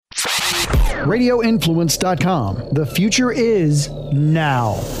RadioInfluence.com. The future is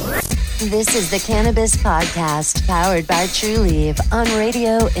now. This is the Cannabis Podcast, powered by Trulieve on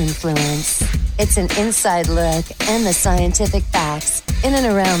Radio Influence. It's an inside look and the scientific facts in and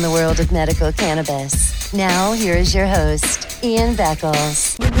around the world of medical cannabis. Now, here is your host, Ian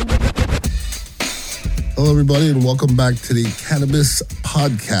Beckles. Hello, everybody, and welcome back to the Cannabis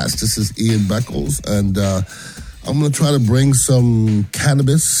Podcast. This is Ian Beckles, and I'm going to try to bring some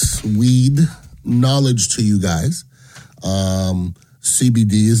cannabis, weed knowledge to you guys.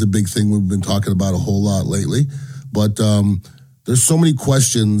 CBD is a big thing we've been talking about a whole lot lately, but there's so many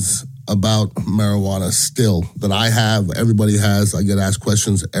questions about marijuana still that I have, everybody has. I get asked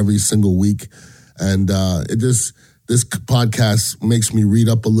questions every single week, and this podcast makes me read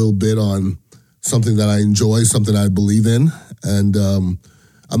up a little bit on something that I enjoy, something I believe in, and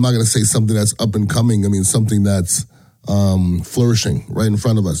I'm not going to say something that's up and coming. I mean, something that's flourishing right in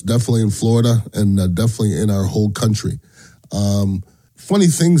front of us, definitely in Florida and definitely in our whole country. Funny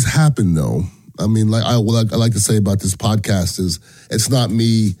things happen, though. I mean, what I like to say about this podcast is it's not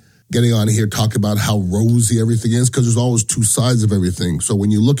me getting on here talking about how rosy everything is, because there's always two sides of everything. So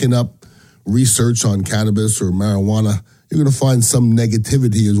when you're looking up research on cannabis or marijuana, you're going to find some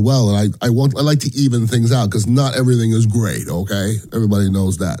negativity as well. And I like to even things out, because not everything is great, okay? Everybody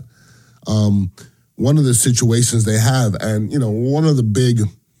knows that. One of the situations they have, and, one of the big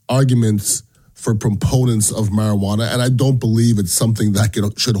arguments for proponents of marijuana, and I don't believe it's something that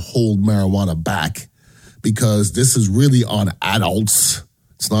should hold marijuana back, because this is really on adults.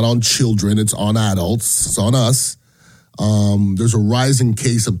 It's not on children. It's on adults. It's on us. There's a rising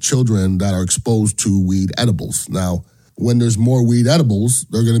case of children that are exposed to weed edibles. Now, when there's more weed edibles,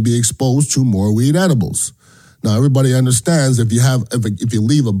 they're going to be exposed to more weed edibles. Now, everybody understands if you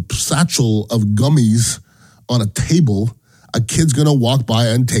leave a satchel of gummies on a table, a kid's going to walk by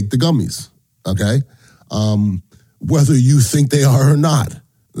and take the gummies. Okay? Whether you think they are or not.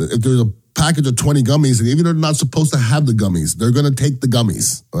 If there's a package of 20 gummies, and even if they're not supposed to have the gummies, they're going to take the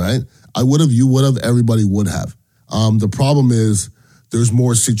gummies, all right? I would have, you would have, everybody would have. The problem is there's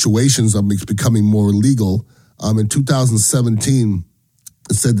more situations of it's becoming more legal. In 2017,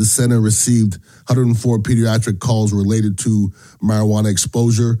 it said the center received 104 pediatric calls related to marijuana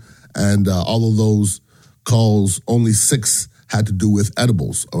exposure, and all of those calls, only 6 had to do with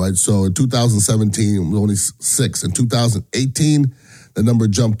edibles, all right? So in 2017, it was only 6. In 2018, the number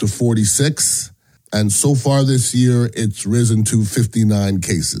jumped to 46. And so far this year, it's risen to 59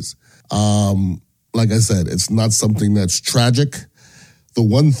 cases. Like I said, it's not something that's tragic. The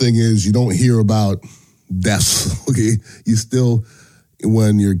one thing is you don't hear about death, okay? You still,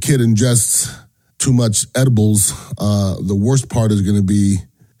 when your kid ingests too much edibles, the worst part is going to be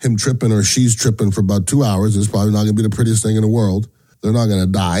him tripping or she's tripping for about 2 hours. It's probably not going to be the prettiest thing in the world. They're not going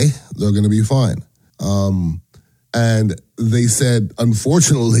to die. They're going to be fine. And they said,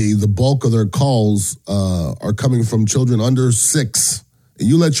 unfortunately, the bulk of their calls are coming from children under 6. And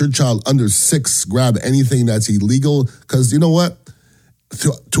you let your child under 6 grab anything that's illegal, because you know what?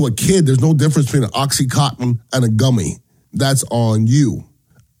 To a kid, there's no difference between an Oxycontin and a gummy. That's on you.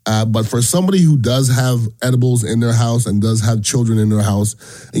 But for somebody who does have edibles in their house and does have children in their house,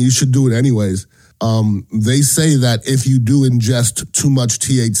 and you should do it anyways, they say that if you do ingest too much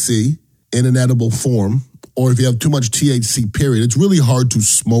THC in an edible form, or if you have too much THC, period, it's really hard to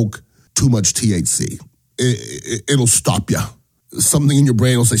smoke too much THC. It'll stop you. Something in your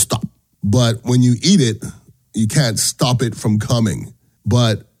brain will say stop. But when you eat it, you can't stop it from coming.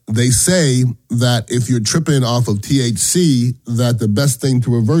 But they say that if you're tripping off of THC, that the best thing to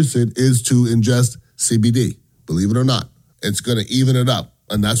reverse it is to ingest CBD. Believe it or not, it's going to even it up.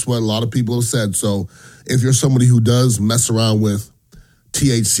 And that's what a lot of people have said. So if you're somebody who does mess around with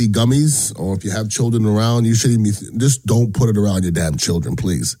THC gummies, or if you have children around, you shouldn't be, just don't put it around your damn children,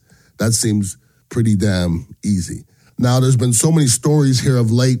 please. That seems pretty damn easy. Now, there's been so many stories here of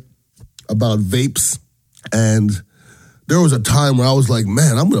late about vapes, and there was a time where I was like,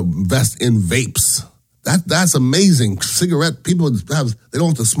 man, I'm going to invest in vapes. That's amazing. Cigarette, people they don't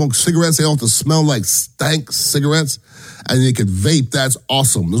have to smoke cigarettes. They don't have to smell like stank cigarettes, and they could vape. That's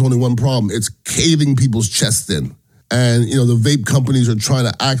awesome. There's only one problem. It's caving people's chests in. And, the vape companies are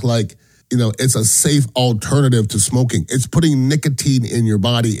trying to act like, it's a safe alternative to smoking. It's putting nicotine in your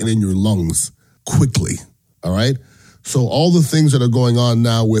body and in your lungs quickly, all right? So all the things that are going on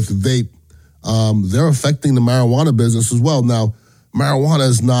now with vape, they're affecting the marijuana business as well. Now, marijuana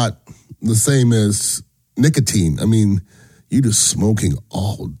is not the same as nicotine. I mean, you just smoking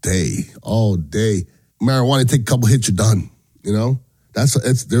all day. Marijuana, take a couple hits, you're done,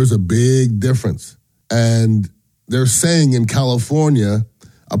 there's a big difference. And they're saying in California,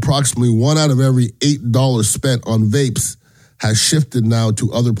 approximately 1 out of every $8 spent on vapes has shifted now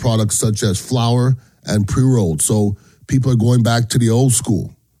to other products such as flower and pre-rolled. So people are going back to the old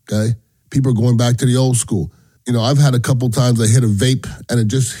school, okay? People are going back to the old school. You know, I've had a couple times I hit a vape and it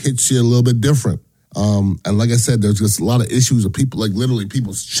just hits you a little bit different. And like I said, there's just a lot of issues of people, like literally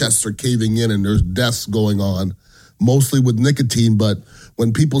people's chests are caving in and there's deaths going on, mostly with nicotine. But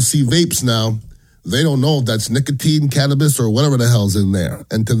when people see vapes now, they don't know if that's nicotine, cannabis, or whatever the hell's in there.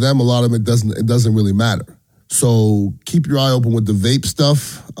 And to them, a lot of it doesn't really matter. So keep your eye open with the vape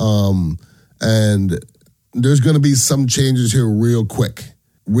stuff. And there's going to be some changes here real quick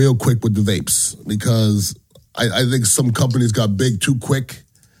with the vapes, because I think some companies got big too quick,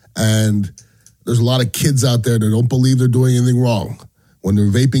 and there's a lot of kids out there that don't believe they're doing anything wrong when they're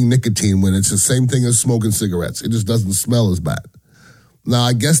vaping nicotine, when it's the same thing as smoking cigarettes. It just doesn't smell as bad. Now,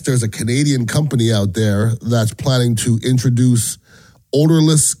 I guess there's a Canadian company out there that's planning to introduce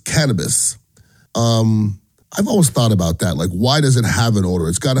odorless cannabis. I've always thought about that. Like, why does it have an odor?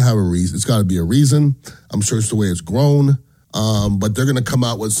 It's got to have a reason. It's got to be a reason. I'm sure it's the way it's grown. But they're going to come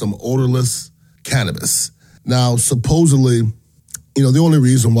out with some odorless cannabis. Now, supposedly, you know, the only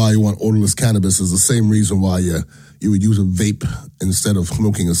reason why you want odorless cannabis is the same reason why you would use a vape instead of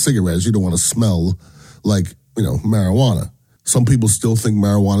smoking a cigarette, is you don't want to smell like, you know, marijuana. Some people still think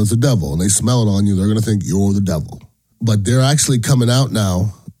marijuana is the devil, and they smell it on you, they're going to think you're the devil. But they're actually coming out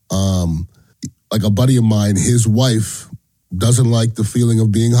now. Like a buddy of mine, his wife doesn't like the feeling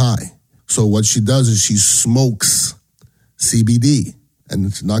of being high. So what she does is she smokes CBD, and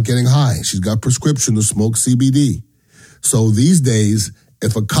it's not getting high. She's got prescription to smoke CBD. So these days,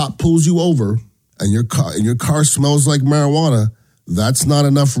 if a cop pulls you over and your car smells like marijuana, that's not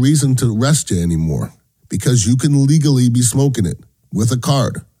enough reason to arrest you anymore, because you can legally be smoking it with a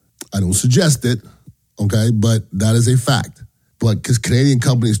card. I don't suggest it, okay, but that is a fact. But because Canadian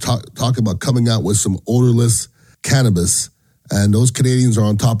companies talk about coming out with some odorless cannabis, and those Canadians are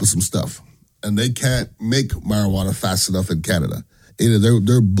on top of some stuff, and they can't make marijuana fast enough in Canada.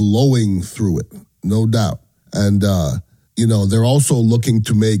 They're blowing through it, no doubt. And, you know, they're also looking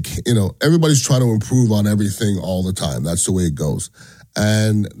to make, you know, everybody's trying to improve on everything all the time. That's the way it goes.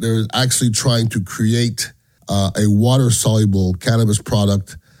 And they're actually trying to create a water-soluble cannabis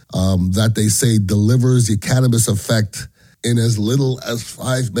product that they say delivers the cannabis effect in as little as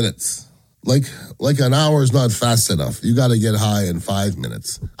 5 minutes. Like an hour is not fast enough. You got to get high in 5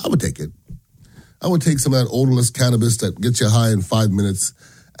 minutes. I would take it. I would take some of that odorless cannabis that gets you high in 5 minutes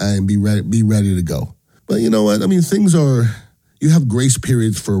and be ready to go. But you know what? I mean, you have grace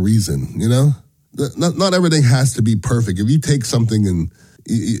periods for a reason, you know? Not everything has to be perfect. If you take something and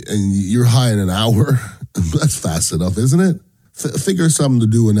you're high in an hour, that's fast enough, isn't it? Figure something to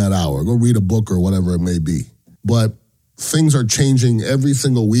do in that hour. Go read a book or whatever it may be. But things are changing every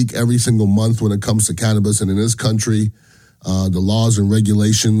single week, every single month when it comes to cannabis. And in this country, the laws and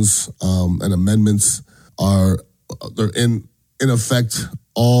regulations and amendments they're in effect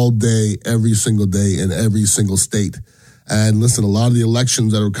all day, every single day, in every single state. And listen, a lot of the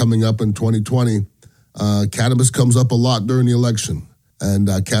elections that are coming up in 2020, cannabis comes up a lot during the election. And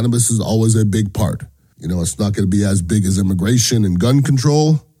cannabis is always a big part. You know, it's not going to be as big as immigration and gun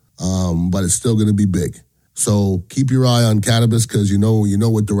control, but it's still going to be big. So keep your eye on cannabis, because you know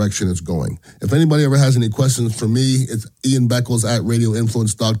what direction it's going. If anybody ever has any questions for me, it's Ian Beckles at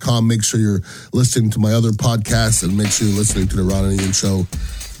radioinfluence.com. Make sure you're listening to my other podcasts, and make sure you're listening to The Ron and Ian Show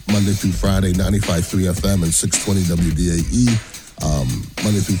Monday through Friday, 95.3 FM and 620 WDAE,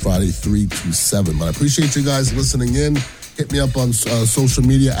 Monday through Friday, 3 to 7. But I appreciate you guys listening in. Hit me up on social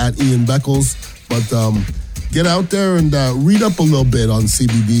media at Ian Beckles. But get out there and read up a little bit on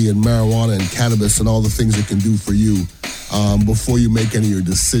CBD and marijuana and cannabis and all the things it can do for you before you make any of your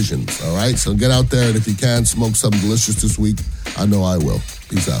decisions, all right? So get out there, and if you can, smoke something delicious this week. I know I will.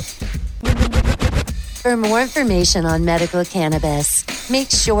 Peace out. For more information on medical cannabis, make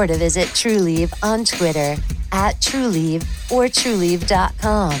sure to visit TruLieve on Twitter at TruLieve or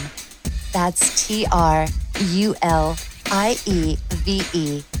TruLieve.com. That's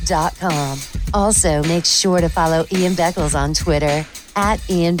TruLieve.com. Also, make sure to follow Ian Beckles on Twitter at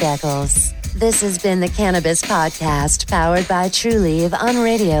Ian Beckles. This has been the Cannabis Podcast, powered by TruLieve on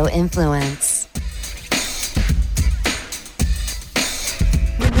Radio Influence.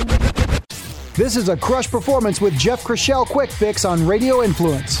 This is a Crush Performance with Jeff Chrishell Quick Fix on Radio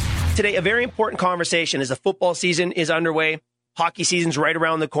Influence. Today, a very important conversation as the football season is underway. Hockey season's right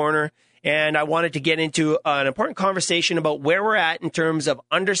around the corner. And I wanted to get into an important conversation about where we're at in terms of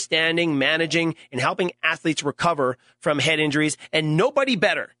understanding, managing, and helping athletes recover from head injuries. And nobody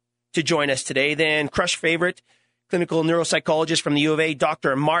better to join us today than Crush favorite, clinical neuropsychologist from the U of A,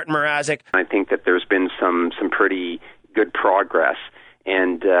 Dr. Martin Mrazek. I think that there's been some pretty good progress.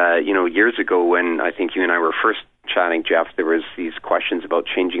 And, years ago when I think you and I were first chatting, Jeff, there was these questions about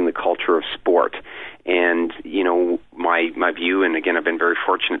changing the culture of sport. And, my view, and again, I've been very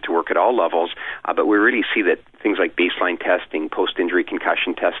fortunate to work at all levels, but we really see that things like baseline testing, post-injury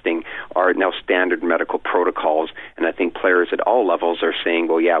concussion testing are now standard medical protocols. And I think players at all levels are saying,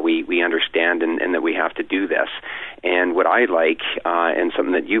 well, yeah, we understand and that we have to do this. And what I like, and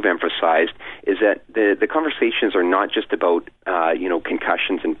something that you've emphasized, is that the conversations are not just about,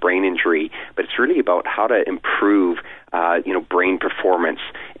 concussions and brain injury, but it's really about how to improve brain performance.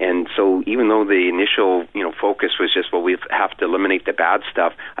 And so even though the initial, focus was just, well, we have to eliminate the bad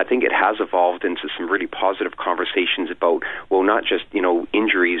stuff, I think it has evolved into some really positive conversations about, well, not just,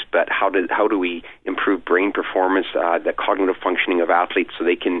 injuries, but how do we improve brain performance, the cognitive functioning of athletes so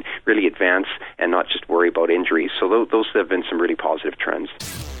they can really advance and not just worry about injuries. So those have been some really positive trends.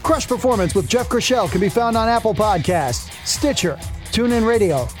 Crush Performance with Jeff Chrishell can be found on Apple Podcasts, Stitcher, TuneIn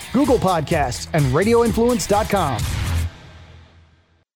Radio, Google Podcasts, and RadioInfluence.com.